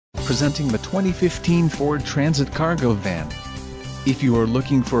presenting the 2015 Ford Transit Cargo Van. If you are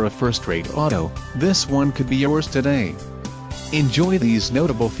looking for a first-rate auto, this one could be yours today. Enjoy these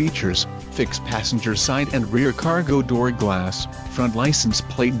notable features: fixed passenger side and rear cargo door glass, front license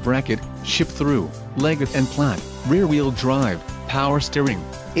plate bracket, ship-through, Leggett and Platt, rear-wheel drive, power steering,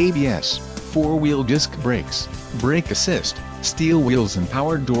 ABS, four-wheel disc brakes, brake assist, steel wheels and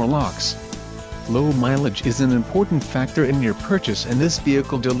power door locks. Low mileage is an important factor in your purchase, and this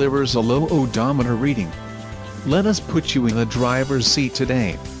vehicle delivers a low odometer reading. Let us put you in the driver's seat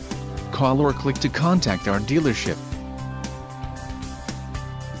today. Call or click to contact our dealership.